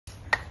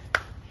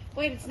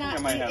Wait, it's not.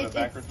 I might have it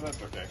backwards, but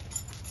that's okay.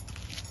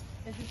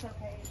 Is this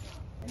okay?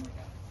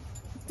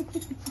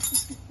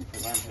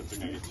 Because armpits are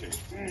going to get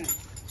changed.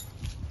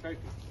 Okay.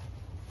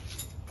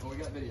 Oh, we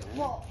got video.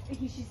 Well,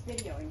 she's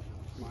videoing.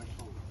 My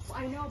phone. Well,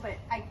 I know, but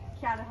I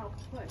gotta help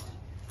push.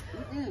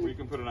 We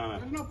can put it on a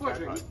There's no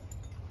pushing. tripod.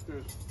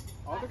 There's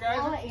all the guys.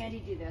 I'll let Andy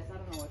do this. I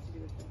don't know what to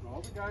do with this.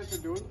 All the guys are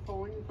doing the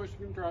pulling and pushing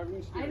and driving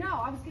and I steering. know.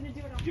 I was gonna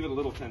do it on. Give it a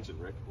little tension,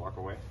 Rick. Walk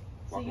away.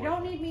 So Walk you away.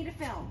 don't need me to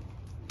film.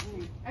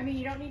 I mean,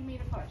 you don't need me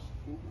to push.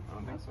 I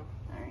don't think so.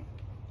 All right.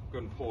 Go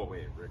ahead and pull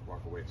away, Rick.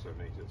 Walk away so it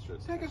makes it straight.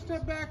 Take a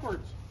step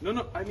backwards.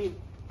 No, I mean,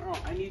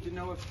 I need to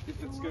know if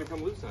it's going to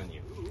come loose on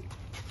you.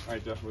 All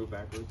right, Jeff, move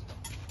backwards.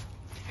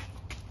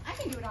 I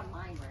can do it on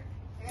mine, Rick.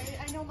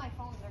 I know my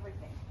phone and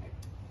everything.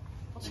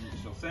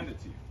 She'll send it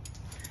to you.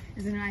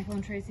 Is it an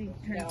iPhone, Tracy?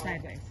 Turn it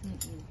sideways.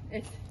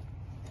 It's.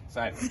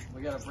 Sideways.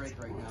 We got a break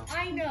right now.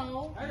 I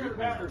know. I got a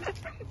bathroom.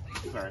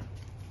 Sorry.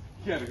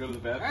 You got to go to the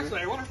bathroom?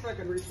 Actually, I wonder if I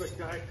can reach my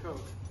Diet Coke.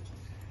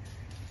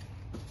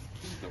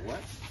 The what?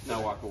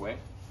 Now walk away.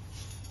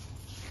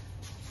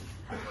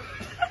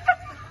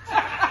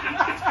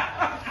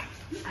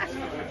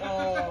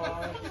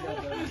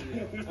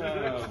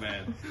 Oh,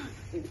 man.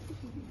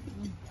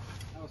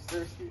 I was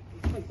thirsty.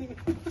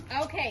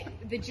 Okay,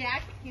 the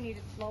jack, you need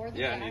to lower the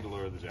Yeah, jack. I need to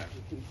lower the jack.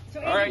 So,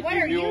 All Andy, right, what you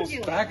are you mules,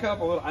 doing? back up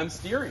a little. I'm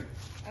steering.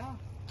 Oh.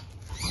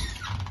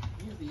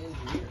 He's the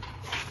engineer.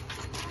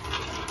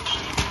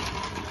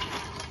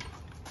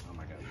 Oh,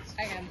 my God.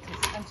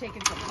 I'm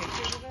taking some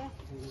pictures of it.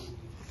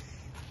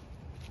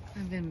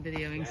 I've been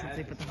videoing since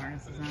they put the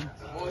harnesses on.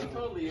 Oh, he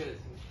totally is.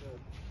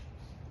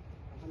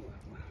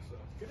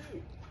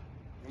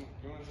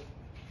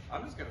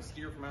 I'm just going to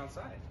steer from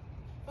outside.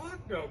 Fuck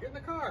no, get in the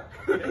car.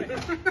 Okay. You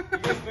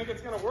guys think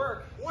it's going to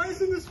work? Why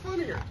isn't this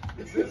funnier?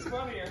 It's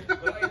funnier.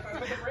 But if I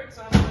put the brakes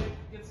on, I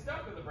get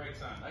stuck with the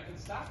brakes on. I can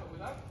stop it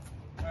without them.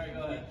 All right,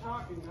 go ahead. Keep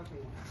talking,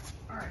 nothing.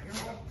 All right, here we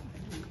go.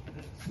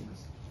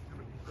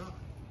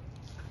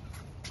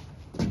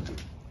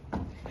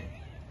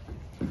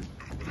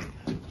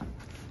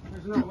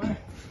 There's no way.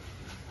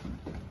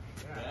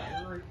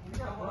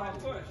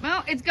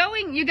 Well, it's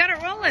going. You got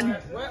it rolling.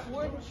 Wet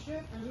wood and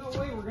shit, there's no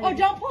way we're Oh, gonna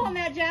don't pull on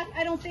that, Jeff.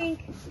 I don't think.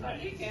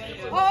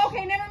 Oh,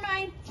 okay, never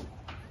mind.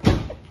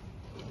 Am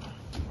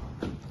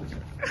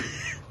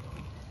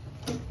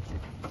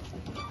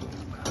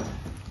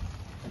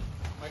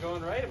I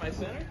going right? Am I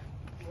center?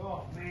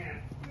 Oh,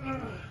 man.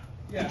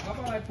 Yeah, how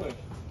about I push?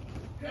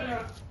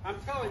 Yeah, I'm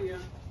telling you,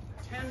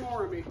 10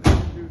 more of me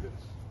can do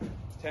this.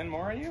 10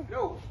 more of you? No.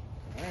 All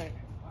right.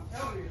 I'm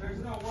telling you,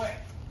 there's no way.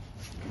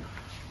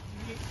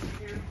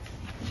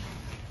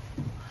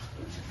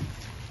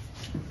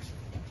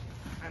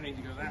 I need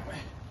to go that way.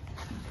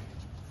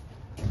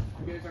 You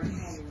guys aren't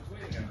telling me which way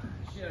to go.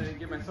 Shit, I didn't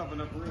give myself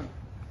enough room.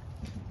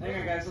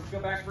 Hang on, guys. Let's go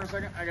back for a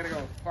second. I gotta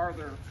go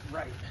farther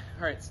right.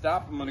 All right,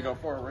 stop. I'm gonna go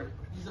forward.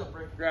 He's up,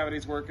 Rick.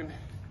 Gravity's working.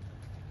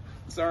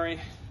 Sorry.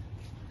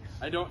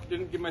 I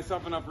didn't give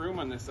myself enough room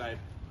on this side.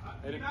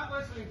 You're not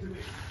listening to me.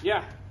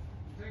 Yeah.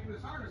 You're taking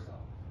this harness off.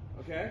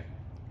 Okay.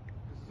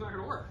 This is not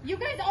gonna work. You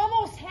guys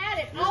almost had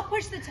it. I'll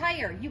push the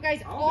tire. You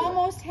guys I'll do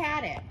almost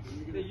had it.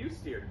 Hey, you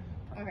steered.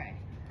 Okay.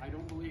 I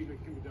don't believe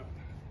it can be done.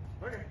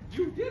 Okay.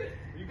 You did it.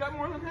 You got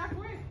more than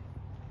halfway.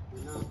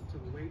 We're not to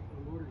the weight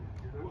of the motor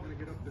yet. You're not gonna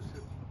get up this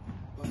hill.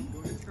 But go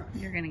ahead and try.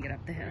 You're going to get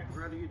up the hill. I'd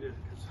rather you did.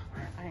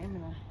 I am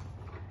gonna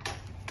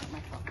put my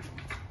phone.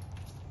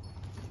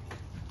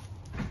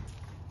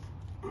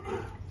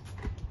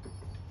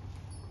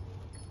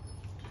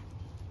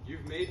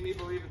 You've made me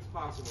believe it's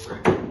possible,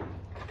 Rick.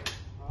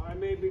 I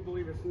made me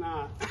believe it's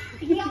not.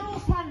 He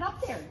almost had it up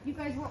there. You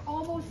guys were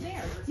almost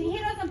there. See, he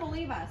doesn't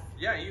believe us.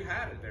 Yeah, you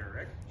had it there,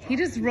 Rick. He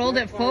just rolled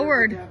it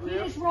forward. He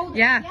just rolled it.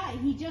 Yeah. Yeah,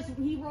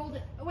 he rolled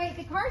it. Wait,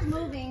 the car's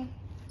moving.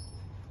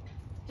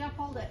 Jeff,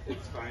 hold it.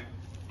 It's fine.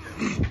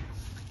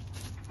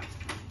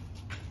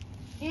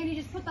 Andy,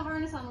 just put the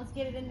harness on. Let's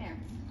get it in there.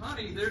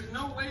 Honey, there's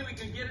no way we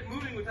can get it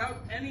moving without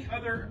any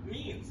other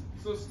means.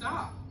 So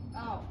stop.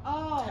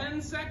 Oh.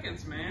 10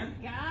 seconds, man.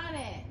 Got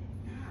it.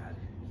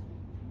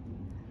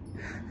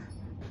 Jeff,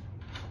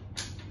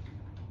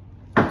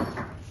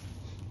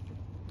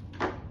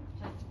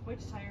 which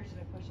tire should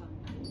I push on?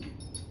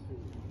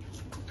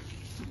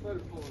 Let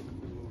it pull in.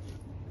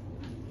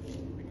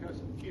 Because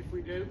if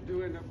we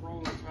do end up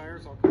rolling the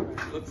tires, I'll come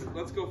back.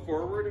 Let's go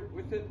forward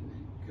with it,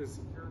 because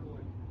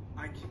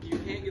you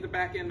can't get the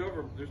back end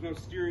over. There's no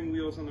steering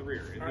wheels on the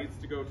rear. It needs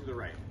to go to the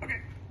right.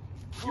 Okay.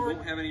 You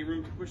won't have any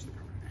room to push the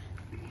car.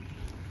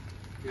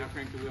 Now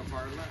crank the wheel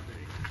forward left.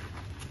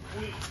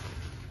 There you go.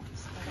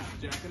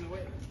 Jack in the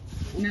way.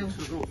 No.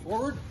 So go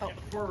forward? Yeah,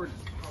 forward.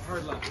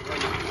 Hard left.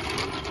 Right.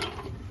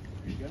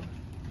 There you go.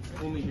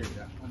 Only here,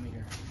 Jack. Only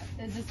here.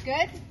 Is this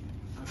good?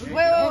 Okay.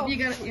 Whoa, you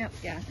got it. Yep,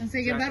 yeah. And so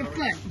you get about a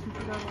foot.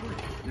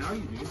 Now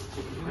you do.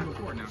 What you did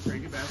before. Now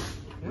crank it back.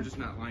 We're just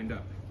not lined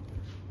up.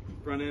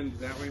 Front end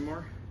that way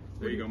more.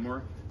 There you go.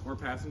 More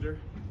passenger.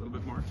 A little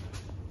bit more.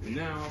 And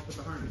now I'll put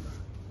the harness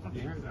on.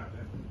 The harness out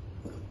there.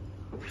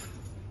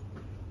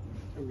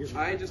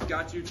 I just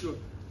got you to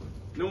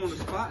no one was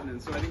spotting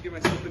it, so I didn't give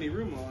myself any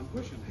room while I'm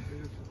pushing.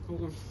 Yeah,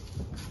 hold on.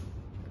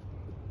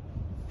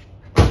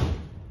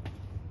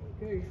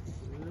 Okay,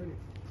 we're ready.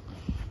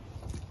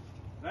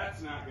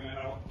 That's not gonna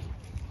help.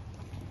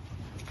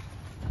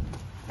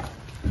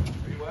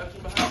 Are you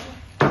watching behind you?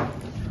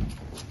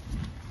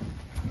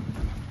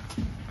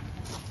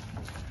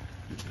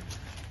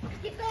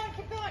 Keep going,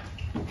 keep going.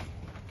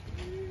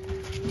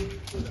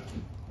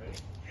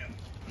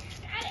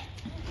 Got it.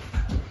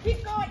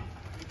 Keep going.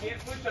 You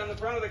can't push on the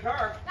front of the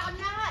car. No, I'm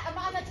not. I'm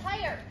on the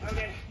tire.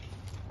 Okay.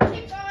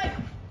 Keep going.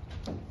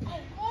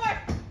 More.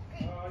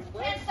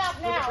 Can't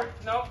stop now.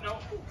 Nope,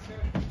 nope.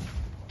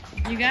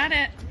 You got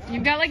it.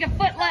 You've got like a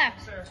foot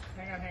left. Sir,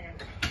 hang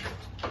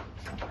on.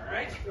 All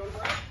right.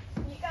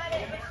 You got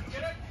it.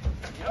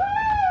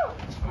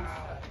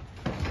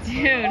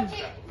 Dude.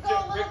 Okay, go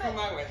a Rick, little come bit.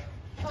 my way.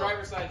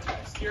 Driver's side.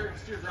 Steer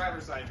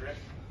driver's side, Rick.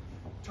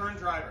 Turn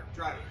driver.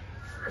 Drive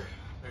it.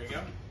 There you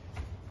go.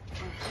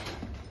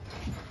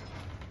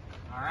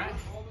 All right.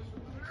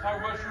 How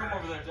much room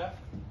over there, Jeff?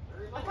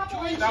 A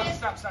couple inches.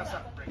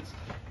 Stop. Brakes.